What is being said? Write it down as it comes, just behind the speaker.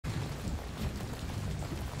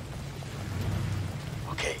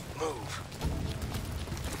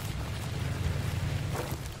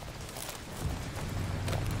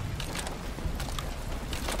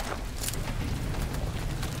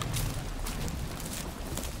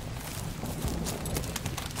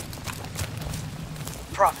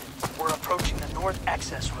Prophet, we're approaching the north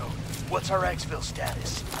access road. What's our exfil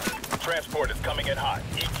status? Transport is coming in hot.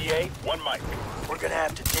 ETA, 1 mic. We're gonna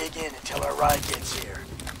have to dig in until our ride gets here.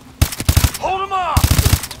 Hold them off!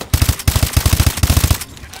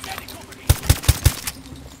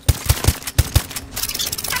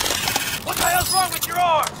 What the hell's wrong with your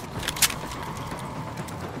arm?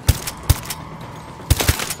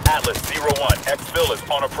 Atlas 01, exfil is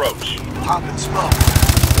on approach. Popping smoke.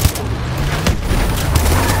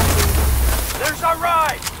 There's our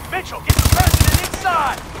ride! Mitchell, get the president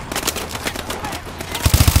inside!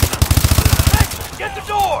 Mitchell, get the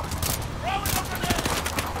door!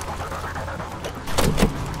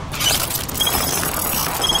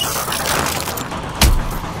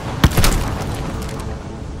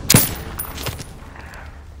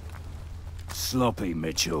 Sloppy,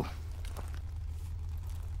 Mitchell.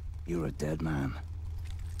 You're a dead man.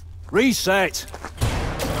 Reset!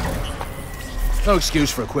 No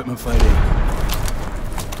excuse for equipment failure.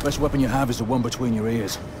 Best weapon you have is the one between your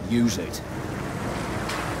ears. Use it.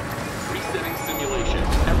 Resetting simulation.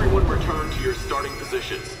 Everyone return to your starting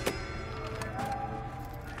positions.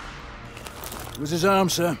 It was his arm,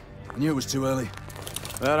 sir. I knew it was too early.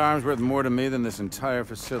 That arm's worth more to me than this entire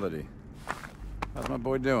facility. How's my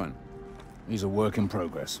boy doing? He's a work in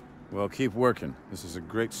progress. Well, keep working. This is a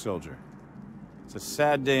great soldier. It's a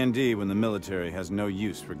sad day indeed when the military has no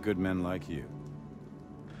use for good men like you.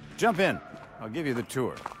 Jump in. I'll give you the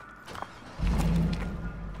tour.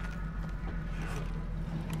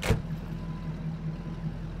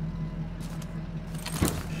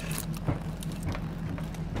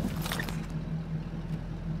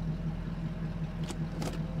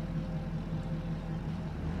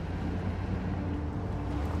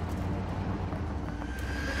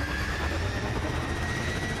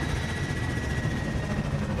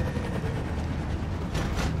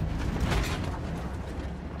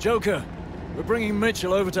 Joker, we're bringing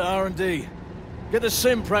Mitchell over to R&D. Get the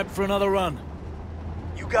sim prepped for another run.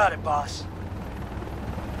 You got it, boss.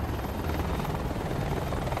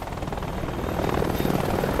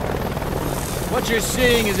 What you're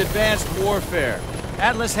seeing is advanced warfare.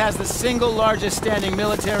 Atlas has the single largest standing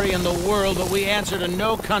military in the world, but we answer to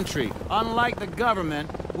no country. Unlike the government,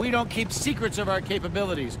 we don't keep secrets of our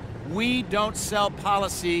capabilities. We don't sell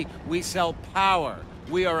policy, we sell power.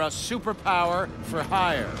 We are a superpower for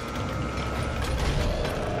hire.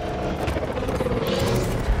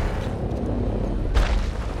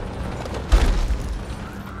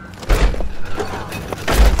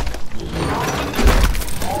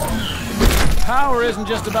 Power isn't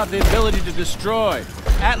just about the ability to destroy.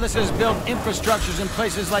 Atlas has built infrastructures in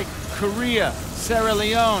places like Korea, Sierra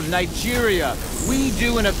Leone, Nigeria. We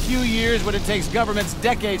do in a few years what it takes governments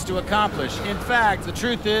decades to accomplish. In fact, the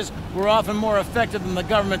truth is, we're often more effective than the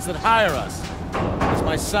governments that hire us. As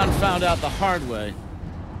my son found out the hard way.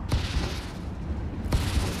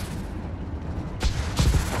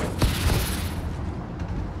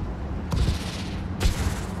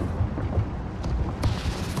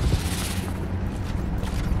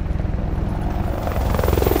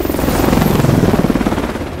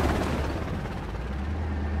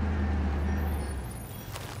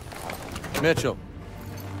 Mitchell,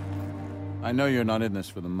 I know you're not in this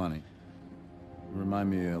for the money. You remind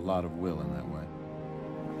me a lot of Will in that way.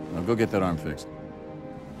 Now go get that arm fixed.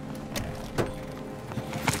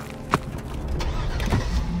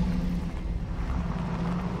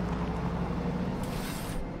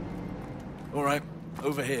 All right,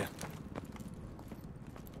 over here.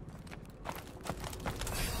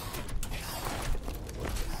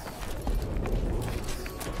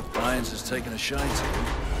 Irons has taken a shine to you.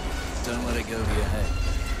 Don't let it go to your head.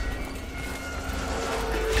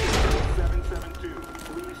 772,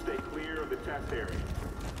 please stay clear of the test area.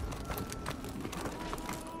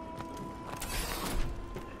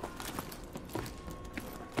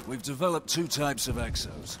 We've developed two types of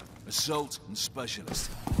exos, Assault and Specialist.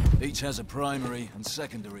 Each has a primary and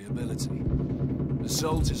secondary ability.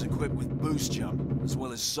 Assault is equipped with boost jump, as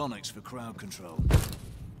well as sonics for crowd control.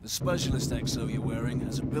 The Specialist exo you're wearing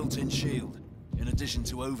has a built-in shield, in addition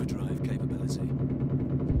to overdrive capability.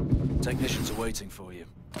 Technicians are waiting for you.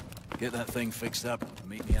 Get that thing fixed up and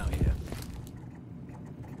meet me out here.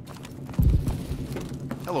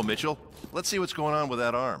 Hello, Mitchell. Let's see what's going on with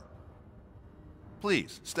that arm.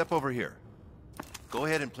 Please, step over here. Go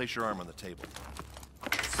ahead and place your arm on the table.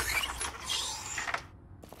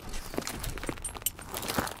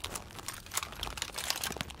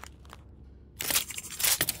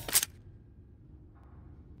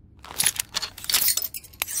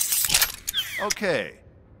 Okay,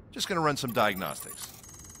 just gonna run some diagnostics.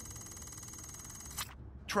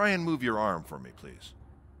 Try and move your arm for me, please.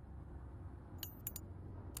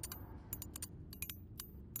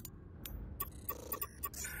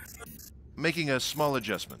 making a small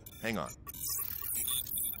adjustment. Hang on.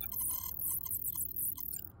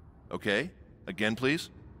 Okay, again, please.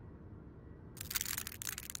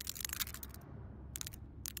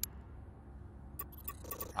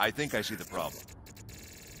 I think I see the problem.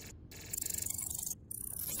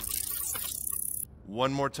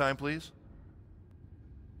 One more time, please.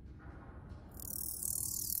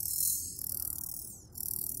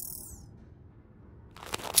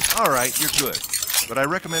 All right, you're good. But I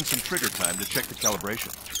recommend some trigger time to check the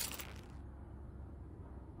calibration.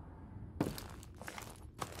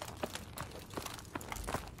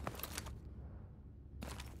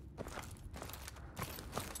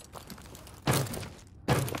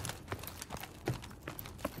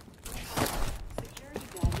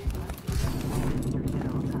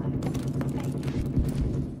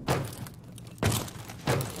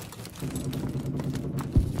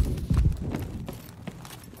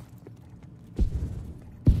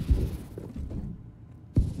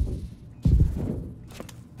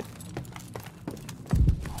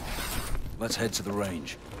 Let's head to the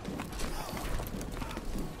range.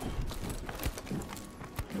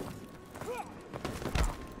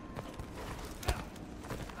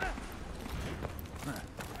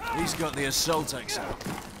 He's got the assault XL.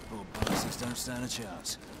 Poor bastards don't stand a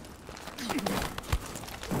chance.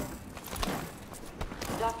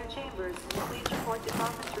 Dr. Chambers, please report to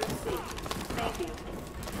conference room C. Thank you.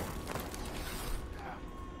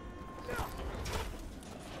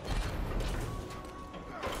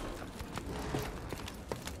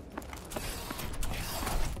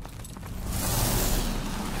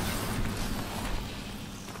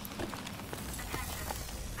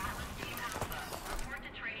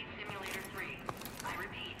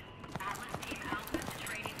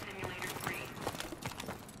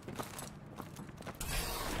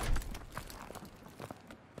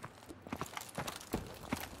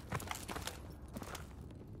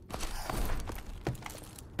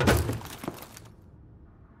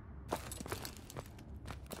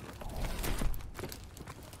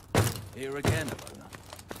 Here again, Alona.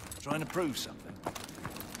 Trying to prove something.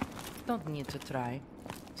 Don't need to try.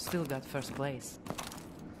 Still got first place.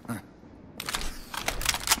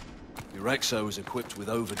 Your Exo is equipped with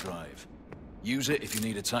overdrive. Use it if you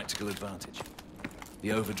need a tactical advantage.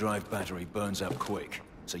 The overdrive battery burns out quick,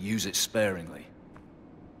 so use it sparingly.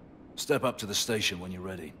 Step up to the station when you're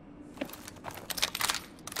ready.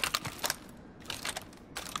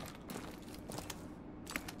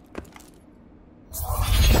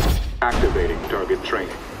 Activating target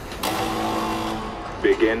training.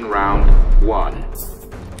 Begin round 1.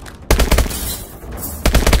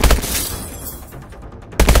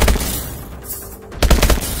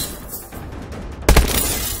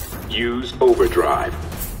 Use overdrive.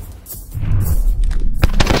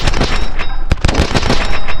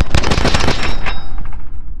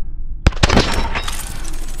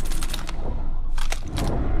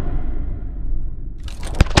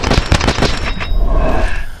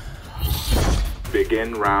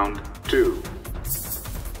 Begin round 2.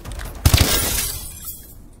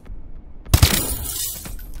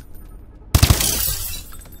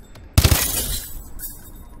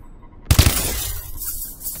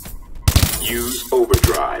 Use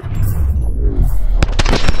overdrive.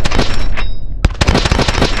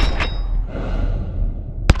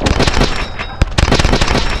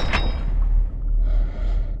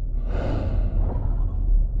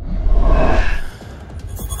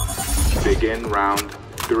 Begin round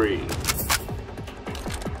 3.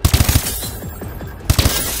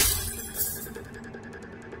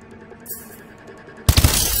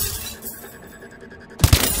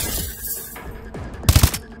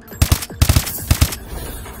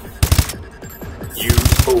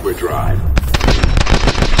 Use overdrive.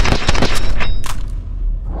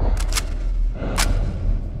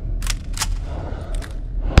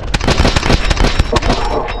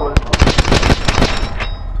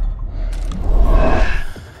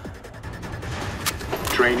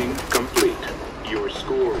 Training complete. Your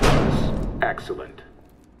score was excellent.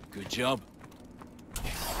 Good job.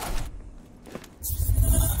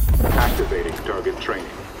 Activating target training.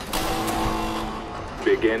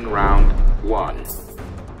 Begin round 1.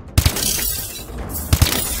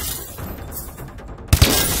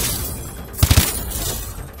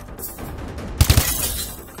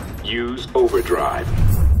 Use overdrive.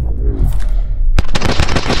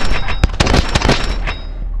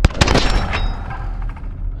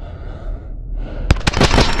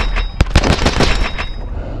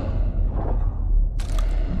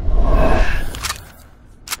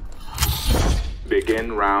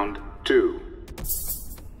 Begin round 2.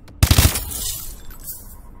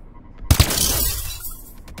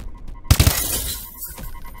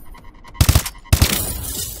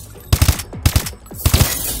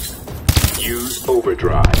 Use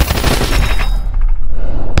overdrive.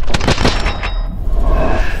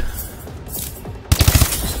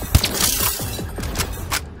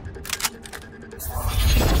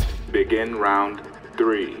 Begin round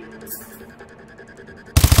 3.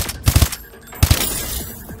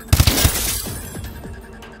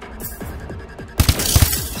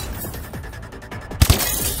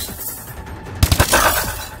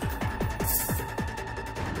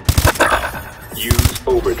 Use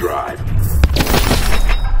overdrive.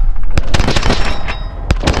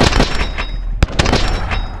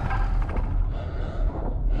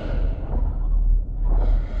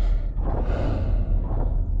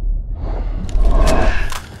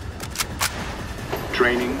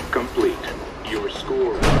 Training complete. Your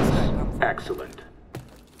score was excellent.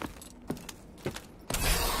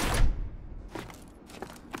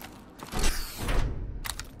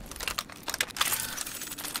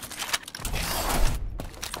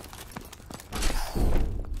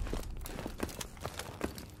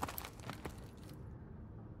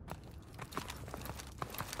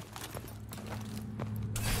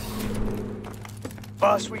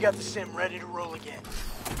 Boss, we got the sim ready to roll again.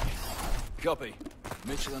 Copy.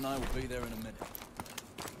 Mitchell and I will be there in a minute.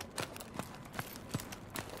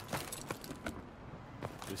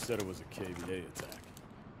 They said it was a KVA attack.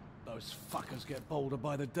 Those fuckers get bolder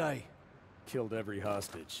by the day. Killed every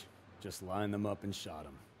hostage. Just lined them up and shot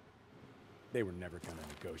them. They were never gonna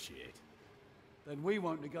negotiate. Then we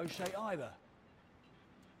won't negotiate either.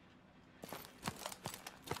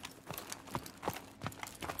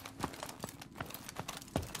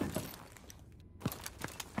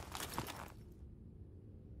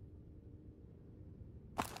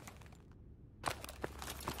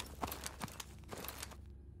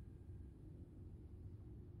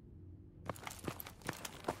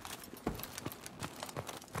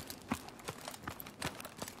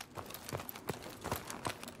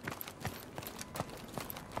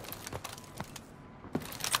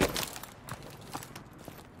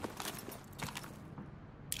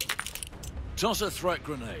 Toss a threat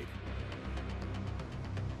grenade.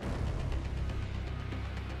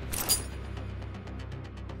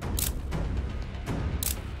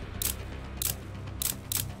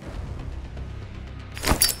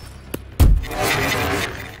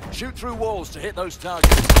 Shoot through walls to hit those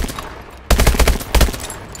targets.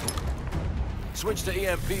 Switch to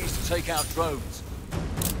EMPs to take out drones.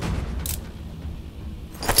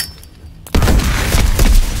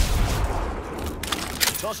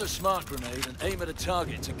 Toss a smart grenade and aim at a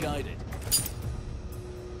target to guide it.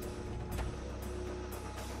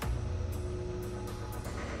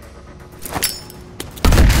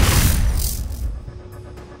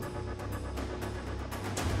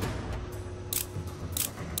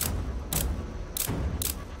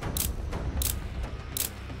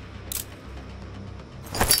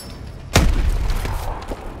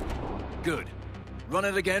 Good. Run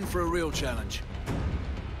it again for a real challenge.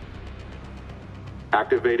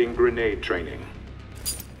 Activating grenade training.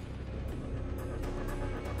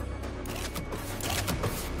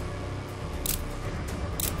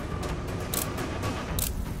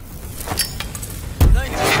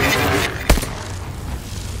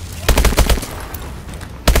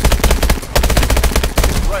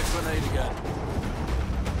 Right grenade again.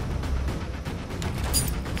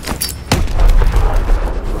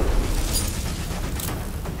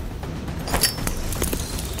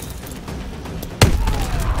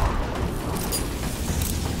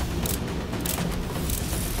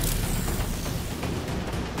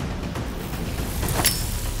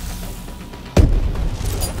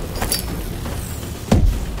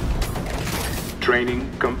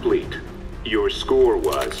 Training complete. Your score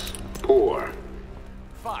was poor.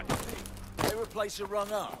 Fuck. They replace a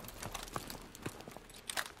wrong arm.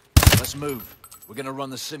 Let's move. We're gonna run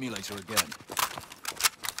the simulator again.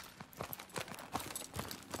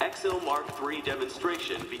 XL Mark III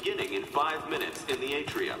demonstration beginning in 5 minutes in the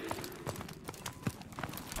atrium.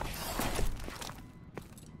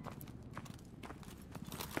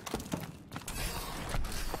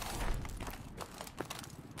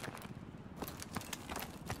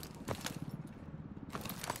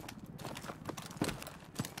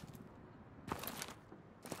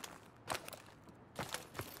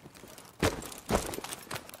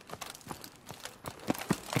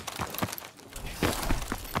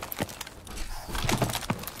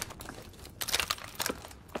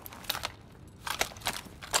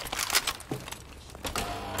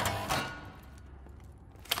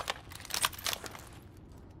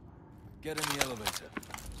 Get in the elevator.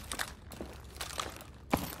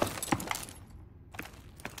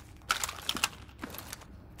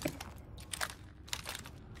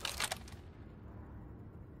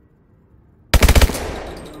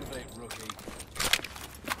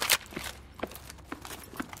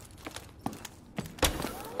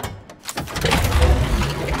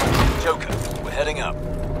 Heading up.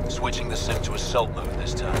 Switching the sim to assault mode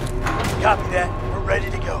this time. Copy that. We're ready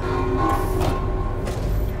to go.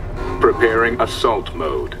 Preparing assault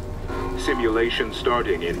mode. Simulation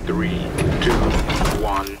starting in 3, 2,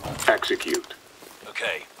 1, execute.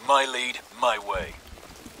 Okay, my lead, my way.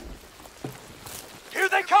 Here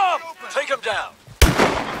they come! Take them down.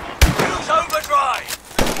 Use overdrive!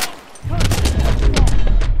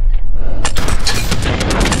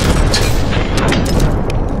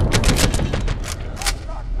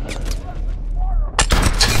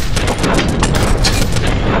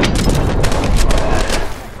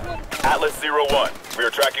 Atlas 01, we are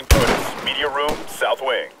tracking POTUS. Media room, south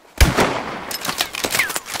wing.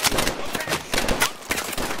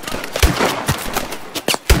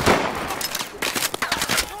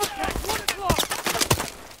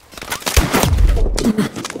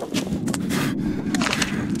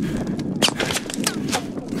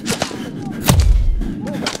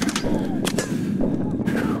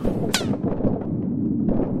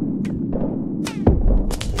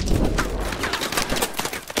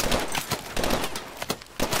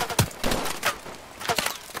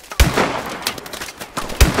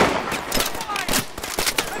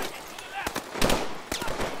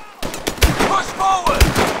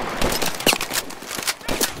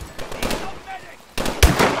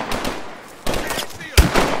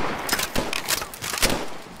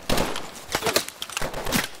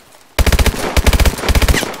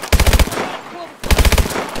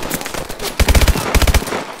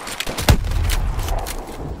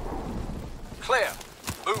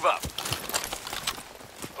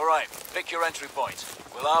 Your entry point.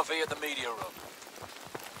 We'll RV at the media room.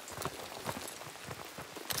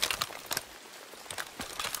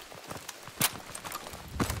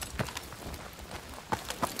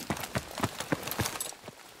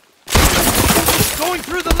 Going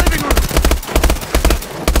through the living room!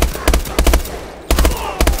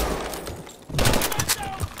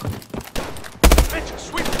 Mitchell,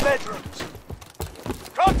 sweep the bedrooms!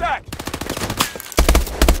 Contact!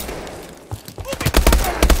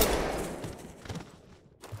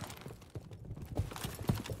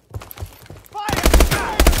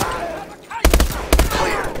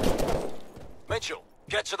 Mitchell,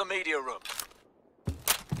 get to the media room.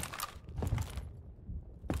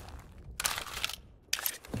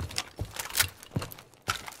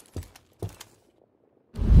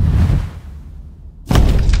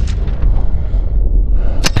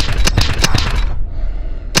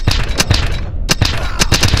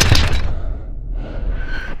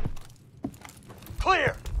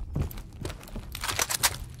 Clear!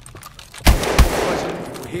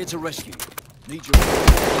 We're here to rescue you. Need your...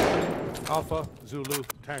 Alpha, Zulu,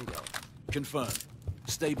 Tango. Confirmed.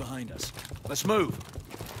 Stay behind us. Let's move.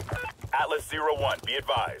 Atlas 01, be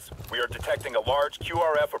advised. We are detecting a large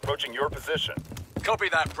QRF approaching your position. Copy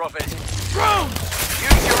that, Prophet. Drones!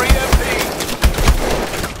 Use your EMP!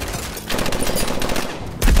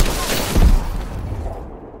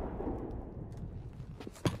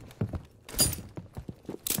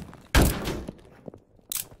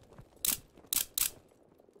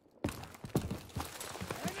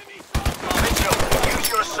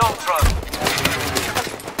 Assault drone.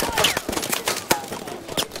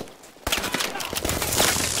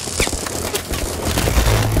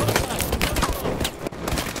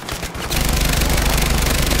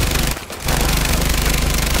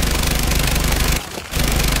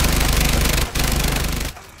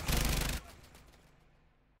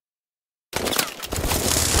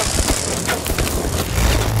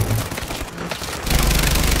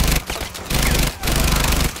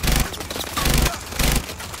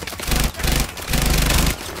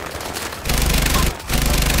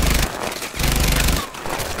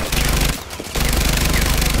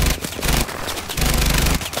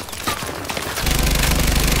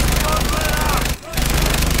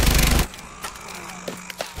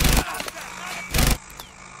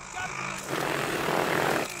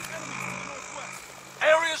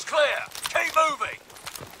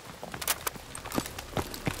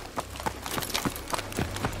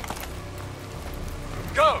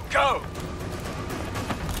 Go!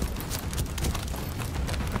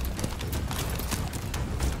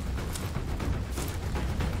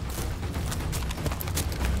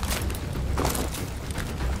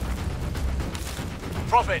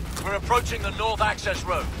 Prophet, we're approaching the north access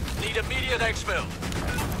road. Need immediate exfil.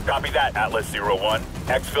 Copy that, Atlas 01.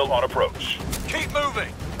 Exfil on approach. Keep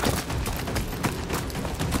moving!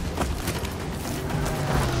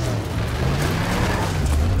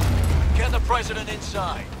 Get the President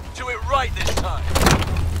inside. Do it right this time.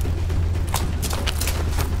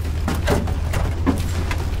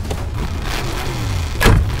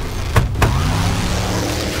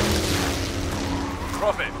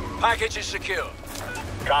 Package is secure.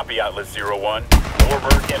 Copy, Atlas 01.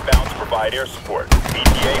 Warbird inbound to provide air support.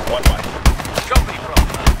 ETA 1 month. Copy, bro.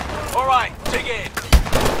 All right, dig in.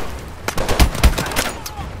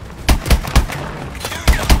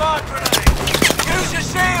 Use your smart grenade. Use your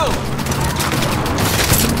shield.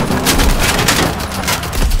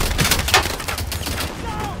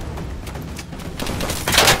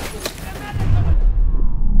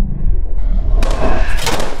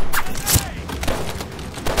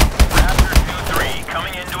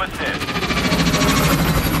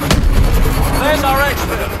 There's our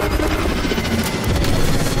expert.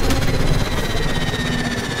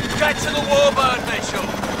 Get to the Warbird, Mitchell.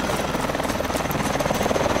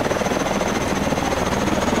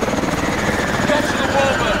 Get to the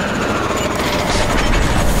Warbird.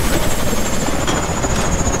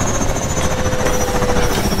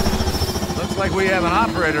 Looks like we have an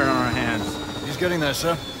operator on our hands. He's getting there,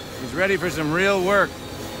 sir. He's ready for some real work.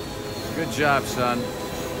 Good job, son.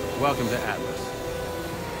 Welcome to Atlas.